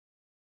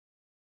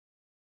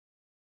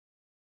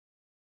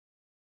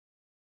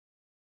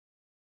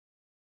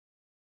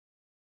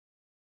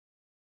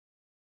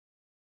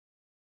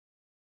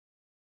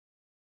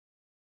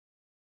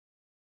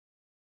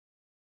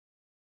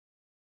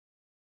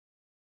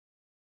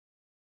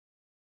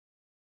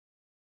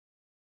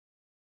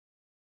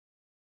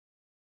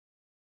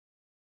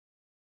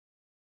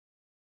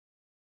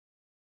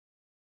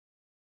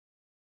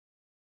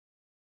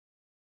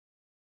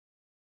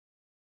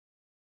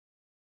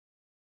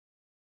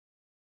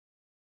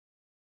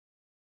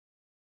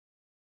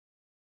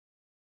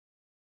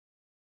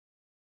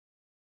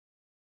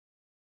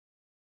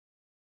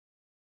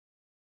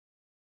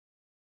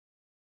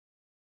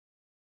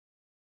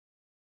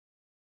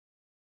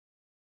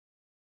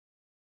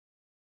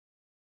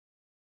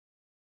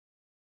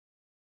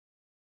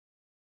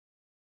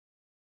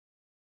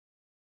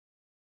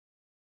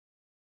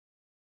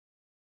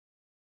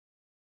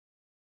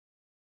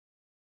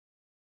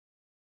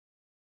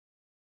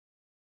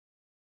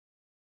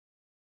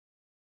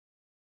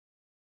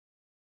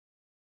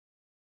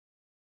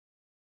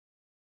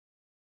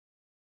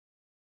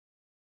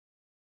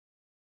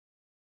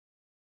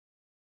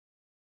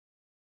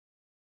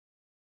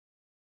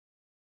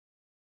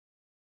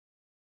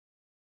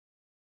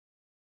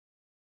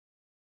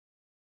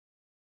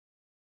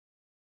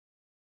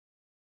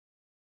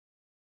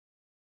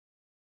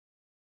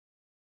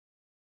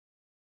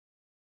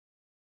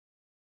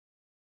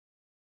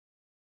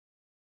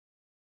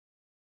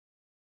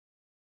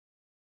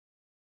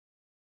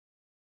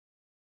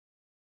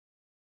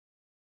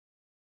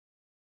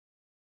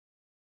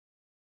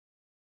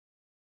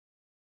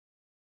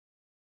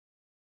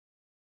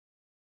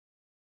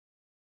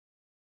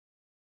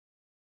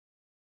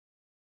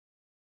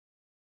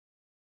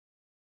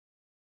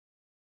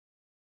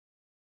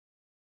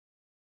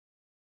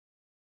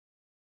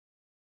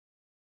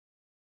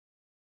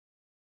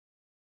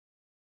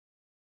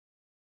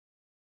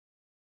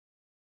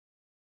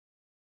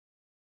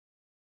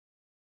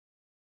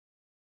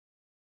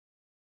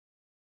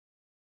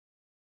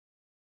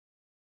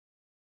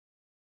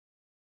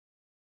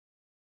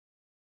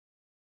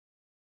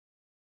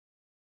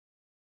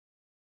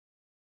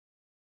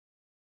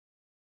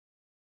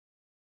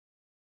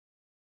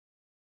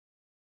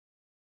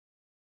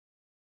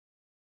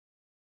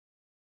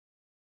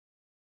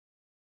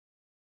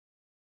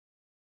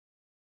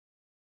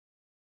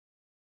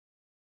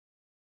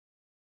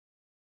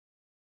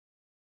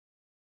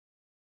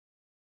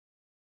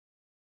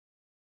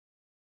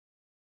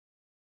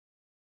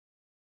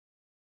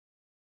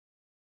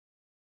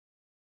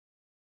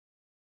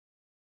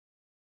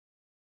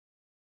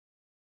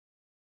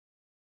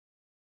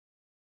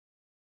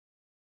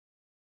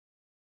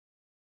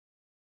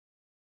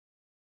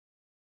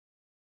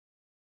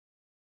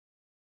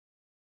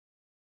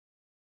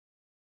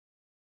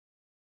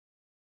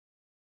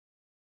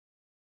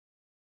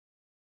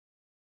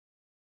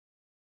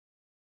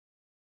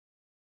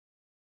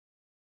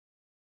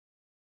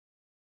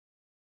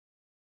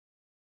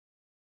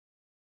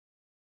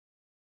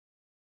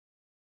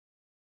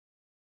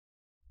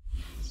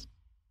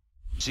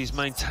He's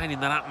maintaining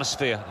that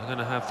atmosphere. They're going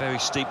to have very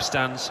steep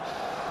stands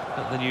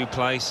at the new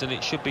place, and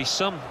it should be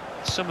some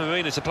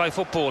arena to play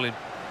football in.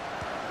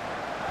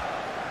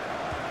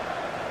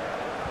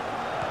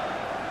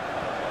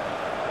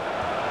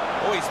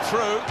 Oh, he's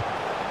through.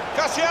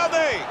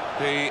 Koscielny!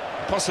 The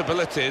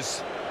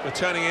possibilities were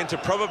turning into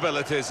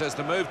probabilities as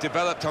the move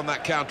developed on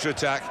that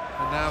counter-attack,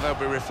 and now they'll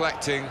be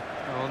reflecting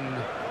on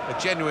a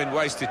genuine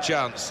wasted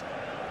chance.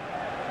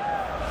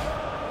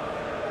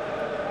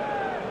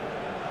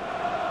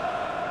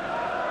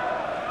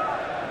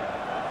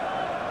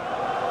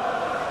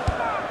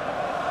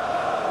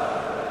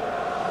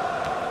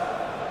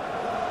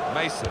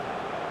 Mason.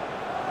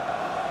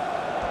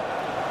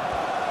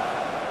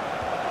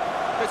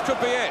 This could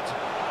be it.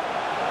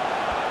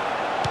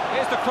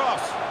 Here's the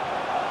cross.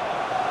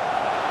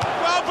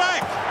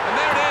 Welbeck! And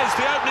there it is,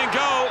 the opening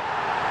goal.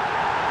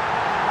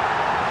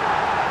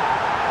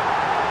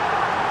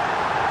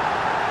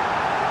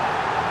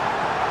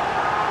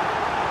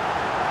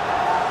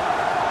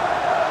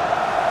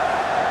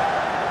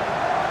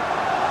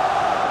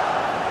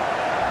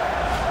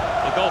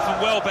 The goal from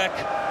Welbeck.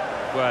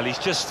 Well, he's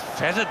just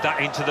feathered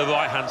that into the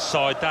right-hand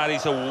side. That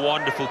is a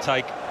wonderful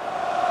take.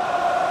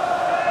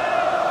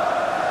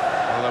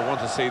 Well, I want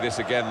to see this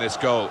again, this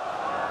goal.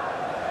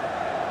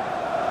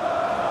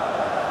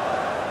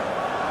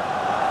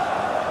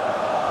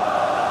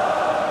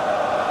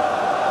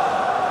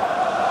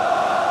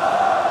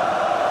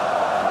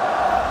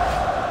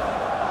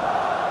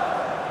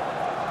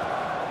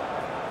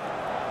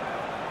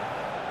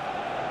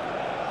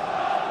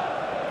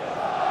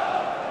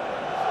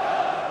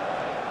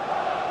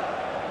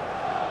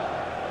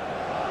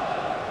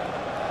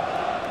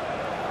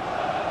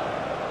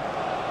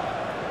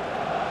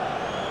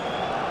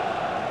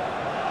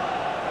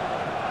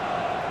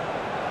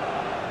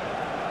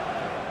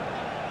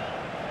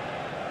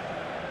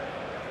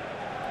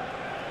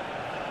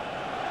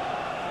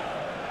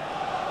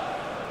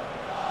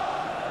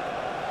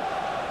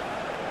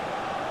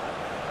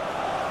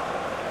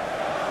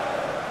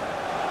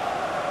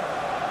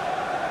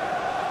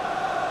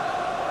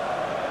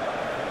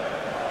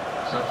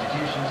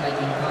 Substitution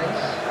taking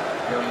place.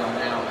 Going on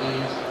now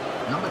is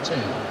number 2.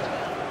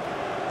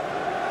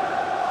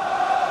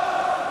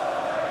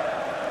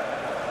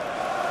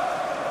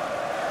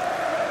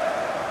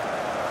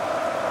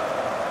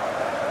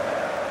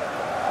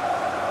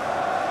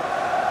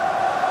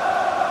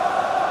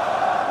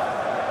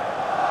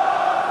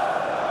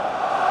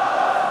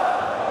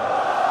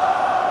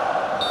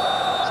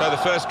 So the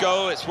first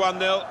goal, it's 1-0.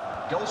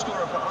 Goal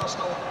scorer for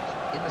Arsenal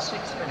in the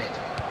 6th minute,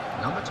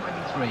 number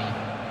 23,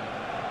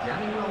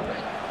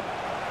 Welbeck.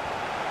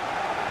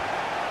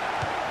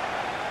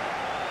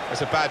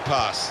 It's a bad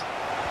pass.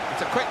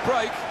 It's a quick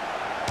break.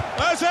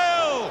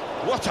 Ozil!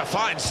 What a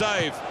fine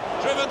save.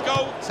 Driven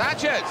goal.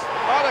 Sanchez.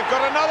 Oh, they've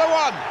got another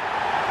one.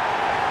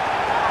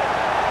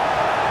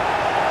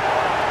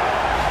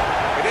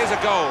 It is a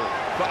goal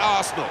for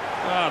Arsenal.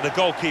 Ah, the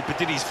goalkeeper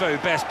did his very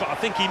best, but I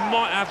think he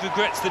might have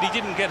regrets that he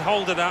didn't get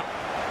hold of that.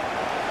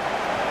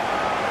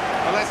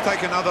 Well, let's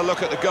take another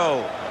look at the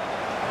goal.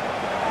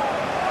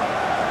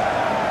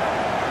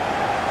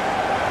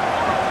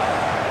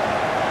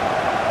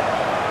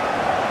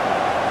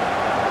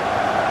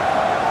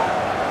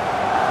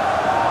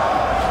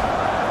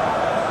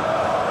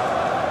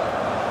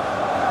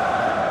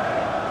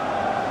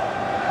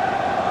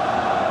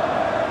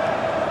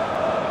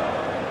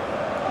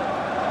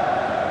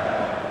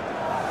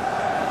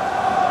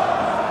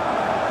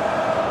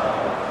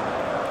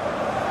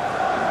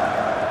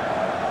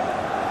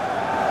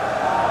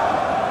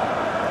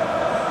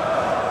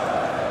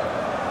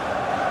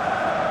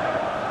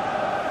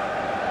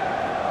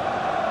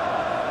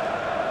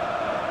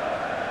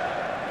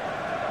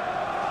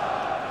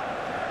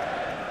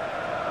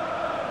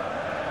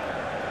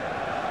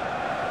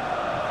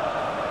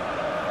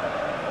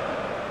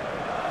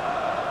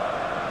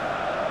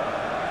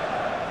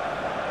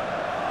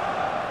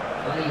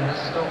 Play has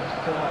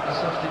stopped for a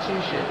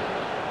substitution.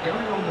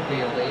 Going on the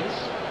field is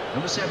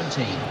number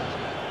 17.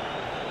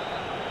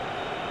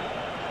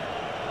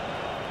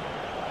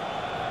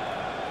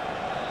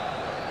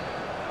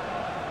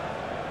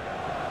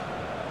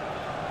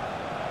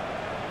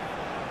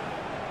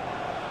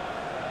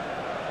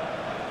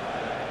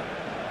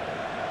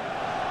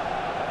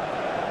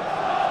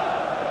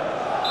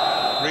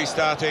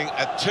 Restarting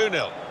at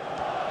 2-0.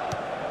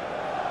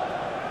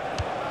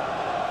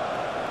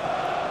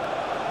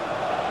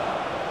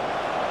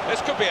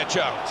 This could be a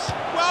chance.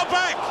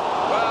 Welbeck!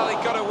 Well, he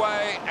got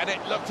away, and it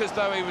looked as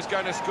though he was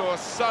going to score.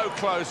 So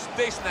close.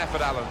 Decent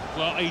effort, Alan.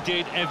 Well, he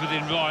did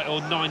everything right,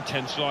 or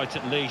 9/10 right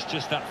at least.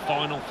 Just that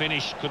final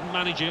finish. Couldn't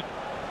manage it.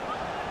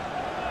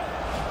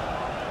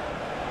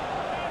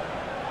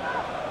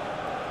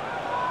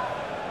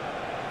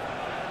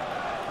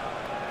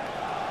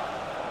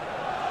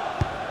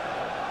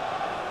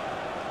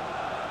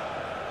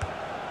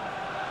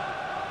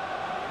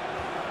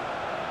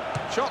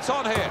 Shots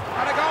on here,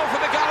 and a goal for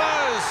the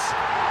Gunners!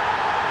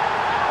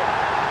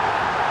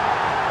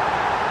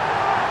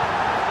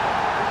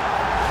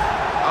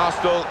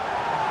 Arsenal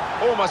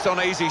almost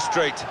on easy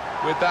street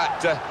with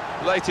that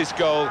latest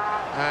goal,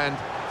 and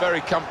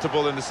very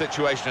comfortable in the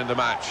situation in the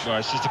match. Well,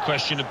 it's just a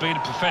question of being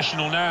a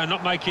professional now and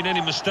not making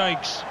any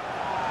mistakes.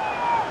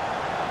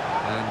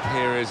 And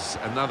here is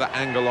another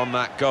angle on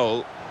that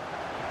goal.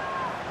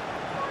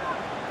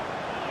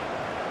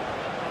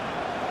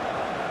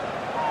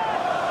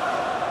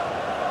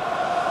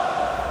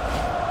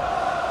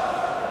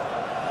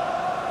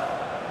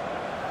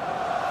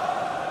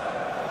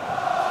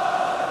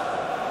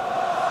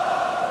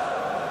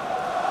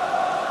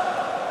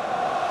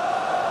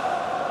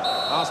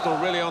 Arsenal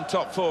really on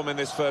top form in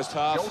this first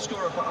half. Goal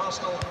scorer for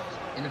Arsenal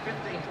in the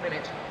 15th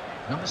minute,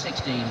 number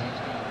 16.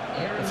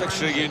 A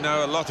fixture you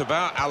know a lot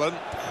about, Alan.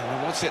 I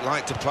mean, what's it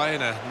like to play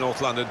in a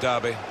North London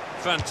derby?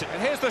 Fantastic.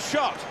 And here's the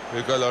shot.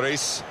 Hugo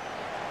Lloris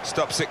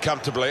stops it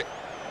comfortably.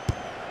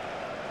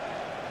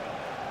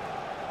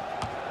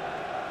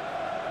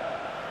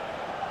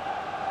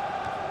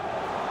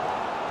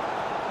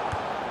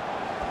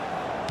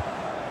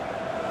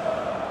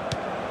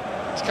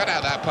 He's cut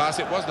out that pass.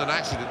 It wasn't an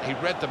accident. He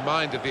read the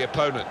mind of the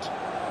opponent.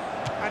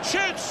 And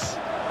shoots!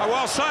 Oh,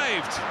 well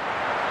saved.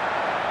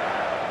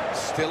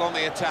 Still on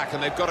the attack,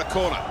 and they've got a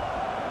corner.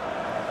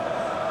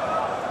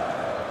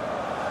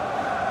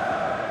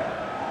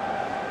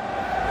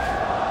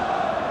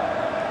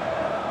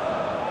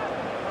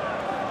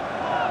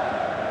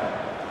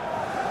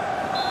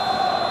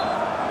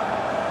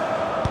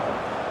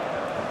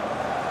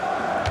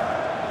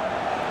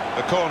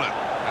 The corner,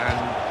 and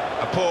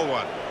a poor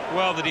one.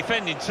 Well, the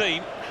defending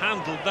team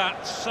handled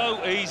that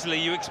so easily.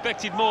 You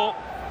expected more.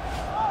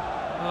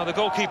 Well, the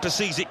goalkeeper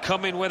sees it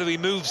coming. Whether he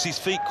moves his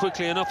feet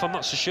quickly enough, I'm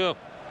not so sure.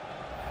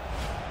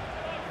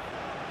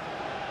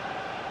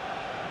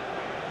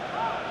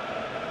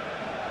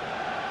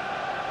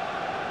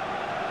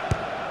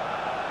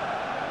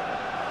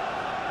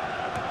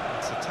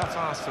 It's a tough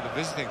ask for the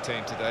visiting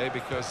team today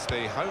because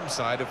the home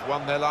side have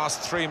won their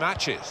last 3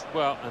 matches.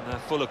 Well, and they're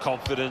full of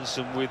confidence,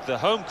 and with the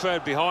home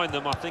crowd behind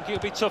them, I think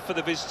it'll be tough for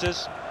the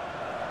visitors.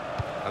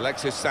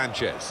 Alexis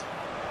Sanchez.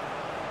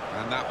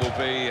 And that will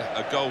be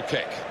a goal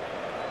kick.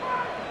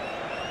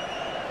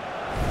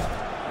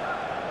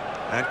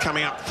 And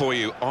coming up for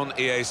you on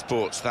EA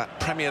Sports, that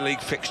Premier League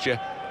fixture,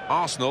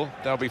 Arsenal,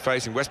 they'll be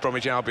facing West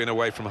Bromwich Albion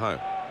away from home.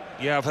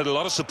 Yeah, I've had a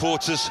lot of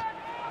supporters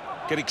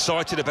get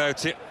excited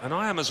about it, and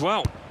I am as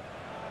well.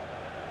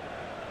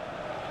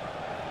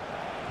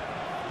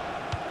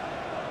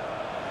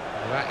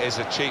 That is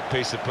a cheap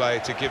piece of play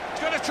to give. He's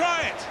going to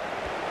try it!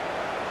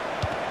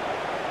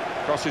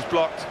 Cross is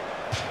blocked,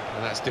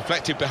 and that's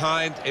deflected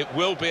behind. It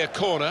will be a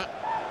corner.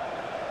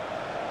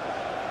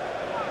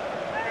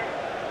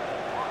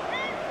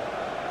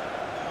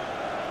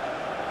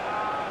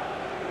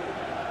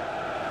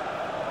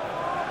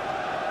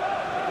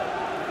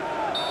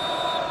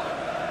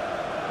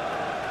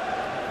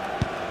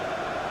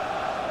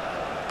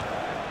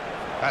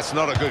 That's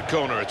not a good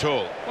corner at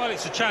all. Well,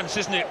 it's a chance,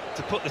 isn't it,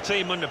 to put the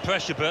team under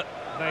pressure, but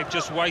they've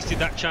just wasted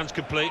that chance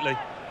completely.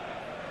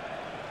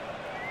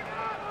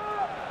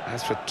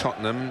 As for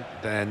Tottenham,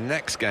 their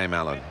next game,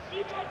 Alan.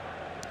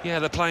 Yeah,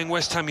 they're playing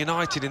West Ham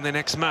United in their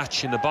next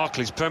match in the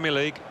Barclays Premier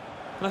League.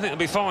 And I think they'll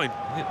be fine.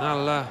 I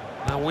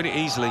think they'll win it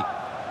easily.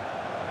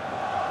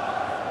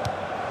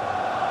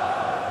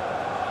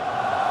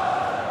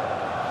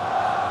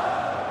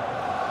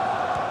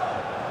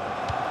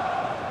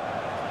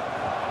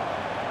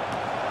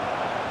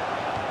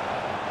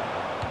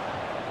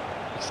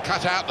 He's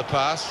cut out the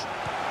pass,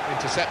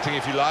 intercepting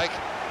if you like,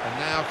 and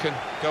now can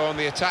go on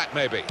the attack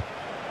maybe.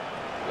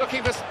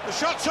 Looking for the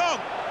shot's on.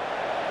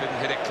 Didn't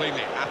hit it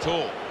cleanly at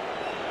all.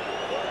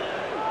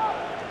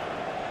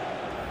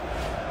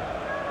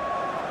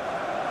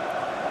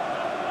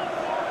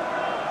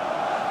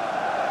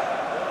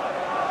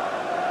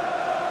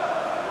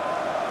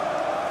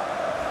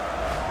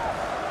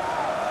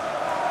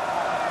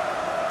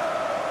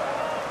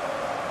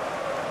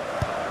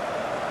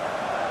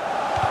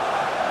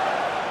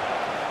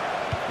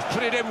 He's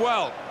put it in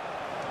well,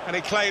 and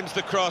he claims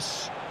the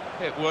cross.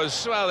 It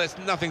was, well,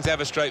 nothing's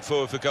ever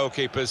straightforward for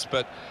goalkeepers,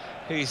 but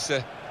he's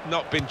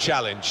not been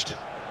challenged.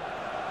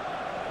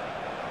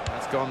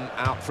 That's gone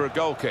out for a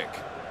goal kick.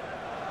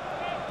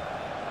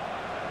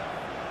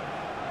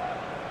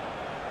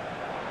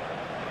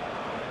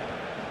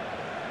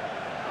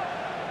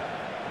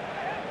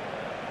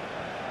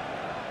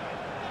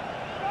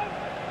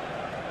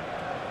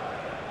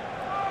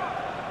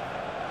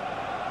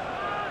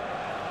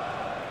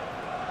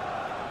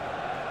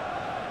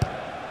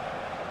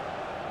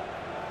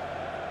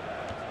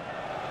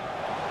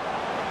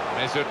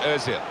 Mesut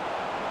Ozil.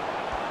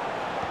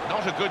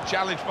 Not a good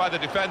challenge by the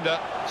defender.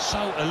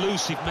 So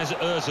elusive, Mesut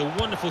Ozil.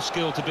 Wonderful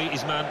skill to beat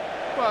his man.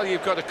 Well,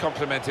 you've got to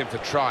compliment him for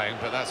trying,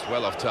 but that's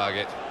well off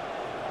target.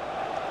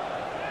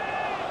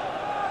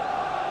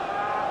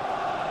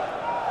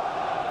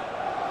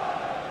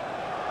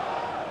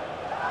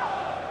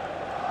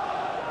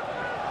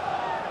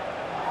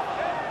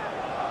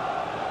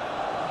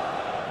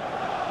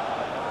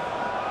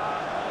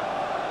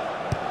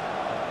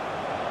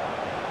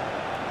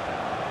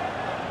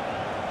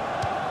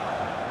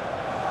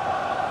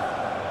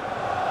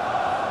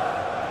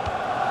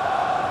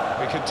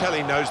 can tell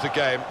he knows the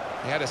game.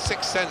 He had a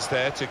sixth sense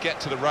there to get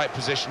to the right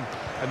position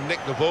and nick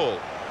the ball.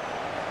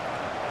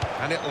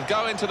 And it'll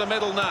go into the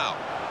middle now.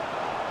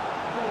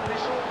 The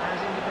official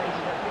has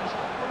indicated at least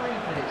 5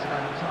 minutes of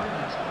added time.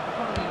 That's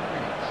 5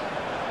 minutes.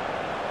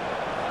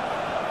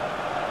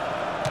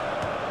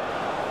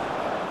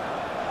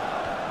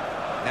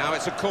 Now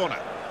it's a corner.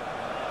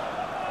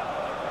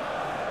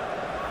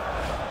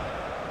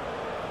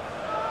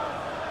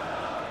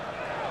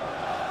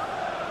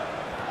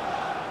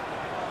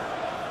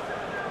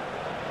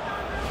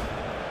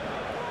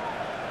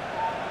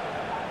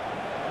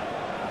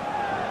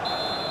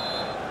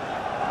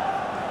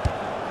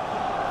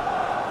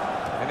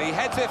 And he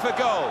heads it for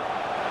goal.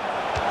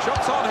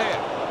 Shots on here.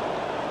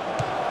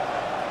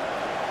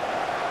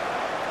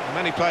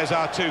 Many players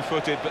are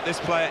two-footed, but this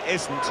player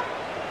isn't.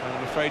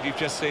 I'm afraid you've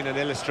just seen an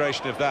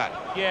illustration of that.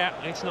 Yeah,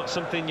 it's not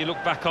something you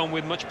look back on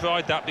with much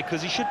pride, that,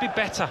 because he should be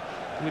better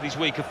with his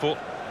weaker foot.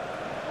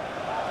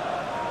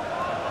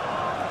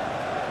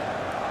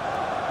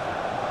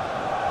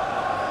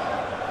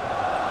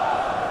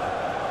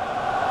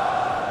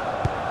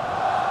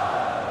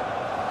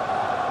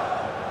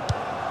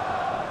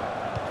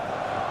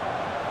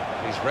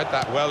 He's read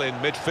that well in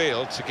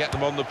midfield to get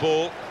them on the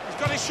ball. He's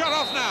got his shot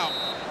off now.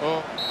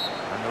 Oh,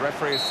 and the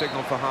referee has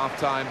signalled for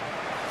half-time.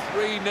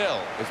 3-0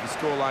 is the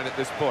scoreline at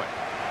this point.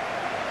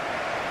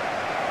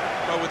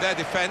 Well, with their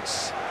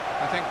defence,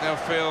 I think they'll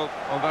feel,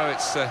 although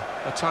it's a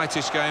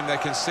tightish game, they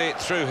can see it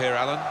through here,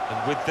 Alan.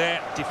 And with their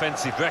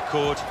defensive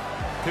record,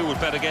 who would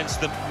bet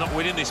against them not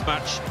winning this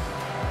match?